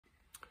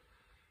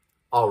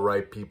All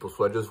right, people,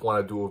 so I just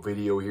want to do a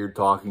video here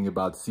talking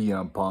about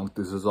CM Punk.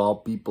 This is all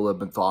people have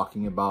been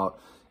talking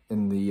about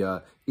in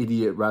the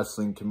idiot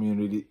wrestling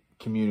community,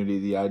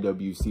 the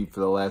IWC, for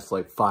the last,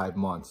 like, 5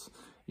 months.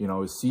 You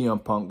know, is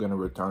CM Punk going to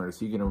return?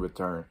 Is he going to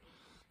return?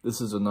 This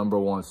is a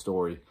 #1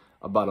 story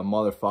about a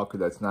motherfucker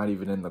that's not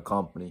even in the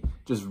company.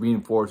 Just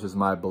reinforces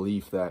my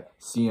belief that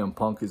CM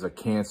Punk is a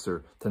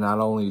cancer to not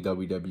only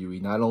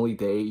WWE, not only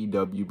to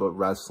AEW, but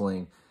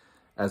wrestling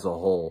as a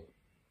whole.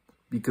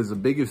 Because the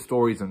biggest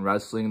stories in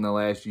wrestling in the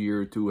last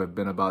year or two have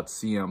been about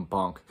CM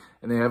Punk.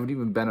 And they haven't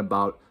even been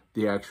about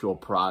the actual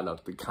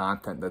product, the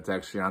content that's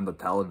actually on the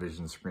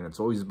television screen. It's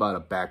always about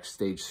a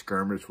backstage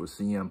skirmish with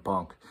CM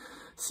Punk.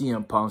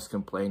 CM Punk's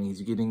complaining.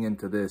 He's getting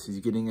into this. He's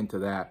getting into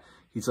that.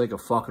 He's like a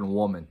fucking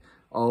woman.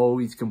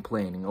 Always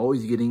complaining.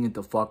 Always getting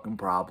into fucking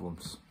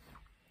problems.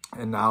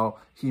 And now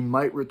he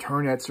might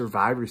return at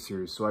Survivor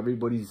Series. So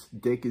everybody's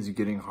dick is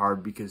getting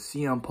hard because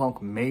CM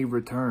Punk may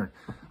return.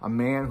 A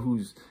man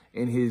who's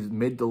in his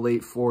mid to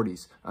late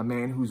 40s. A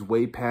man who's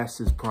way past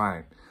his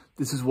prime.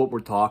 This is what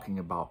we're talking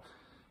about.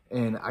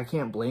 And I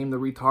can't blame the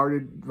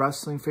retarded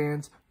wrestling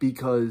fans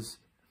because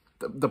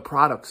the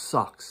product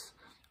sucks.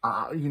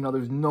 You know,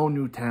 there's no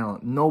new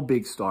talent. No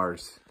big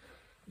stars.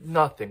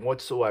 Nothing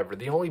whatsoever.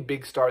 The only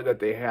big star that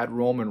they had,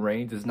 Roman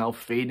Reigns, is now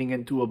fading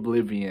into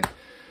oblivion.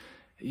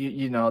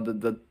 You know,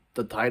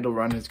 the title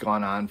run has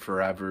gone on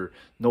forever.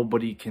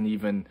 Nobody can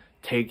even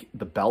take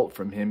the belt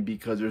from him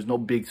because there's no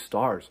big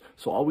stars.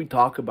 So all we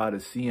talk about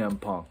is CM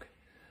Punk.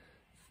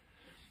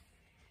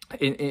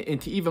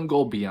 And to even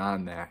go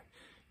beyond that,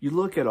 you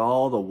look at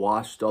all the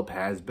washed up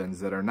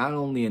has-beens that are not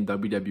only in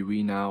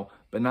WWE now,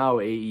 but now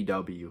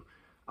AEW.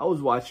 I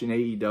was watching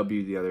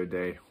AEW the other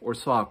day, or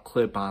saw a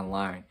clip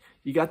online.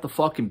 You got the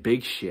fucking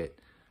big shit.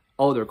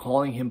 Oh, they're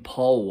calling him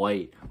Paul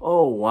White.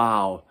 Oh,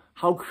 wow.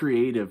 How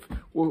creative.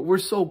 We're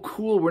so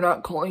cool. We're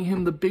not calling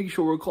him the Big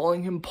Show. We're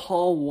calling him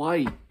Paul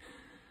White.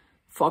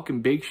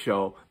 Fucking Big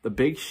Show, the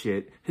big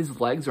shit, his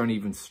legs aren't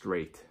even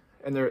straight.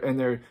 And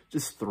they're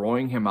just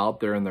throwing him out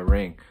there in the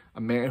ring.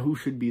 A man who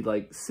should be,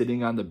 like,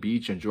 sitting on the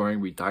beach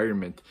enjoying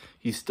retirement.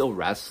 He's still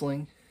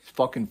wrestling. He's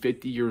fucking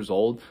 50 years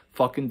old.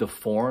 Fucking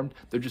deformed.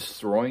 They're just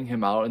throwing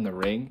him out in the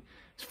ring.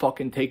 He's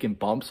fucking taking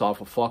bumps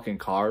off of fucking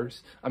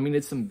cars. I mean,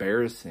 it's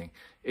embarrassing.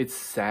 It's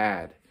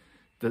sad.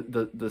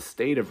 The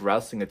state of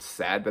wrestling, it's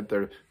sad that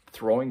they're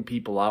throwing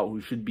people out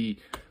who should be,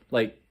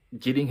 like,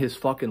 getting his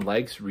fucking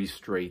legs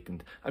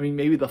re-straightened. I mean,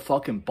 maybe the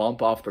fucking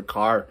bump off the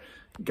car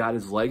got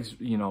his legs,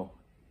 you know,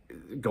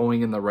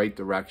 going in the right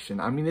direction.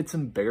 I mean, it's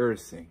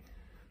embarrassing.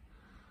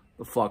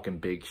 The fucking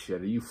big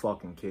shit. Are you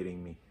fucking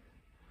kidding me?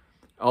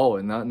 Oh,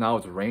 and now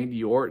it's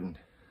Randy Orton.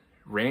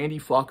 Randy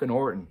fucking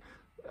Orton.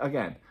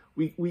 Again,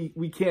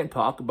 we can't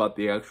talk about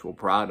the actual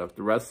product.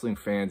 The wrestling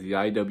fans, the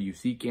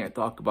IWC, can't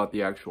talk about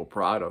the actual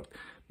product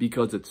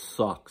because it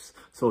sucks.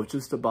 So it's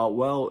just about,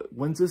 well,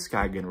 when's this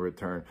guy going to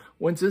return?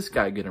 When's this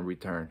guy going to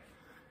return?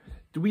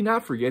 Do we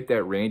not forget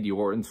that Randy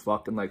Orton's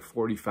fucking like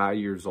 45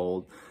 years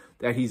old,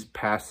 that he's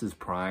past his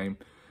prime?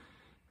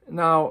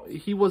 Now,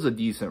 he was a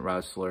decent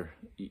wrestler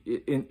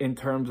in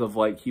terms of,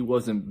 like, he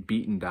wasn't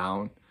beaten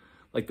down.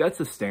 Like,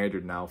 that's a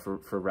standard now for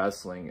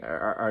wrestling.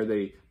 Are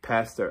they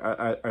past their,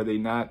 are they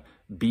not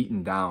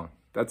beaten down?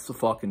 That's the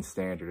fucking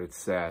standard. It's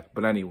sad.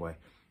 But anyway,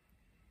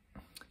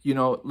 you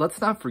know,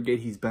 let's not forget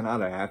he's been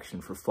out of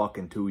action for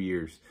fucking 2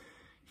 years.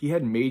 He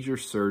had major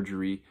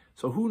surgery,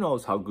 so who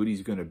knows how good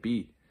he's going to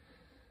be.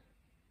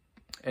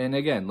 And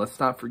again, let's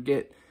not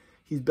forget,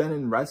 he's been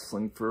in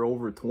wrestling for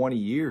over 20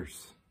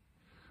 years.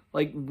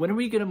 Like, when are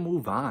we going to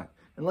move on?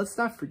 And let's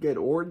not forget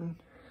Orton.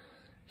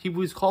 He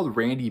was called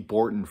Randy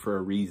Borton for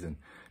a reason,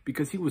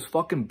 because he was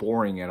fucking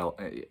boring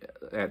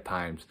at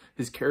times.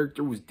 His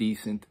character was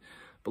decent,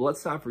 but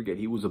let's not forget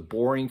he was a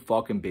boring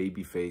fucking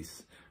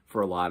babyface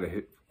for a lot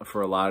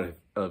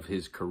of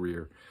his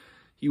career.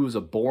 He was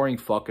a boring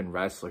fucking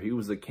wrestler. He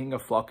was the king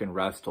of fucking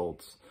rest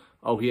holds.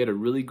 Oh, he had a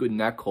really good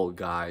neck hold,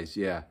 guys.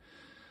 Yeah.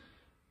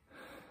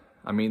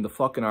 I mean, the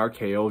fucking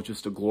RKO is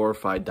just a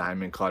glorified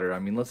diamond cutter. I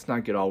mean, let's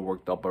not get all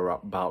worked up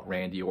about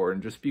Randy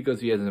Orton. Just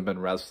because he hasn't been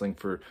wrestling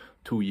for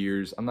 2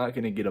 years, I'm not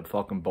going to get a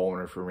fucking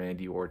boner for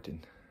Randy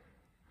Orton.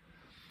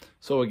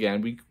 So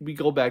again, we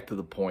go back to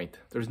the point.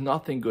 There's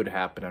nothing good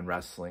happening in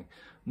wrestling.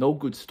 No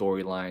good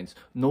storylines,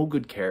 no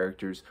good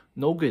characters,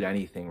 no good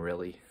anything,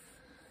 really.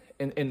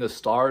 And the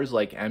stars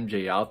like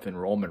MJF and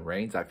Roman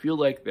Reigns, I feel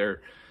like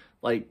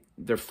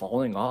they're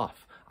falling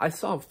off. I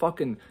saw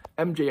fucking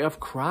MJF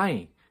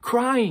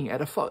crying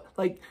at a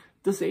like,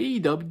 does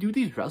AEW, do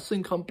these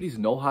wrestling companies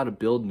know how to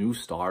build new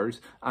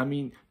stars? I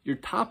mean, your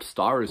top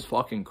star is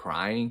fucking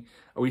crying.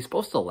 Are we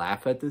supposed to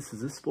laugh at this?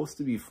 Is this supposed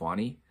to be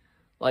funny?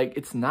 Like,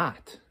 it's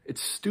not.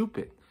 It's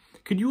stupid.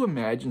 Could you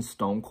imagine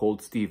Stone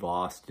Cold Steve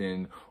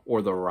Austin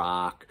or The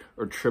Rock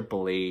or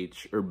Triple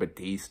H or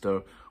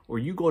Batista, or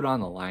you go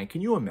down the line,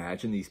 can you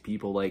imagine these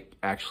people, like,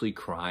 actually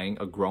crying,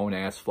 a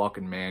grown-ass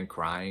fucking man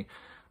crying?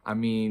 I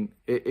mean,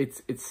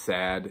 it's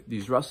sad.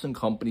 These wrestling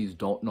companies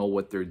don't know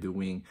what they're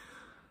doing.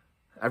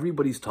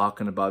 Everybody's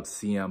talking about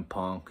CM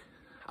Punk.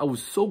 I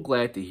was so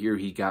glad to hear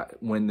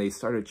when they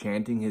started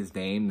chanting his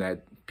name,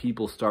 that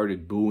people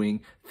started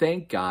booing.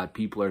 Thank God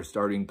people are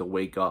starting to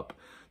wake up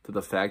to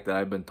the fact that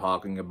I've been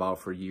talking about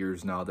for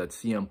years now, that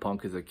CM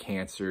Punk is a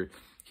cancer.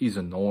 He's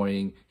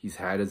annoying. He's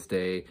had his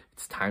day.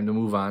 It's time to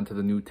move on to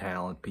the new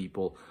talent,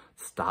 people.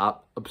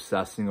 Stop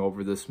obsessing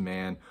over this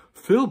man.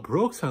 Phil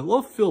Brooks, I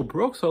love Phil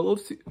Brooks.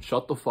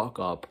 Shut the fuck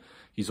up.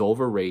 He's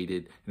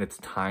overrated, and it's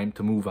time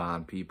to move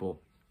on,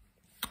 people.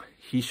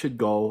 He should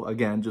go,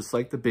 again, just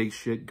like the big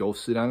shit, go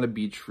sit on the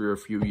beach for a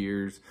few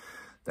years.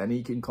 Then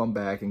he can come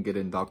back and get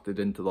inducted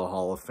into the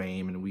Hall of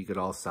Fame, and we could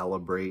all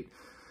celebrate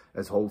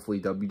as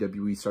hopefully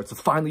WWE starts to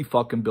finally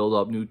fucking build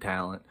up new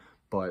talent.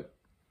 But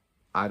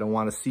I don't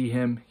want to see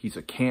him. He's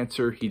a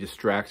cancer. He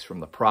distracts from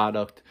the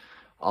product.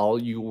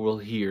 All you will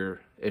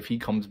hear if he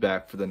comes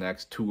back for the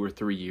next 2 or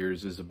 3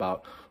 years is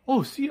about,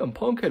 oh, CM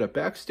Punk had a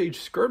backstage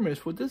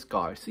skirmish with this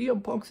guy.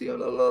 CM Punk,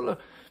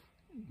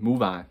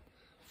 Move on.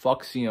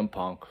 Fuck CM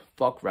Punk.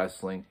 Fuck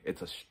wrestling.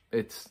 It's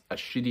a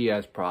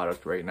shitty-ass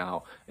product right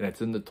now, and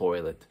it's in the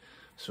toilet.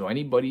 So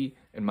anybody,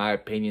 in my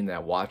opinion,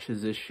 that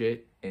watches this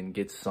shit and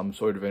gets some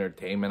sort of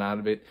entertainment out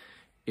of it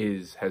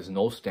has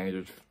no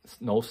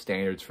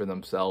standards for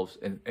themselves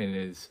and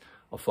is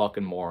a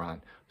fucking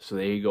moron. So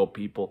there you go,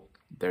 people.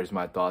 There's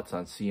my thoughts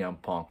on CM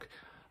Punk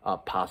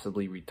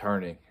possibly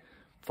returning.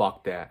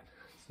 Fuck that.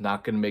 It's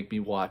not going to make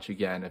me watch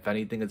again. If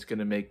anything, it's going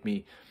to make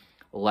me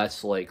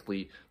less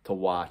likely to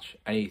watch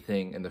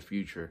anything in the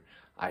future.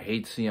 I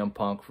hate CM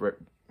Punk.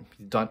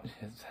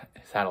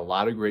 He's had a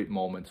lot of great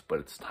moments, but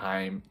it's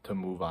time to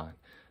move on.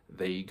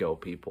 There you go,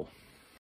 people.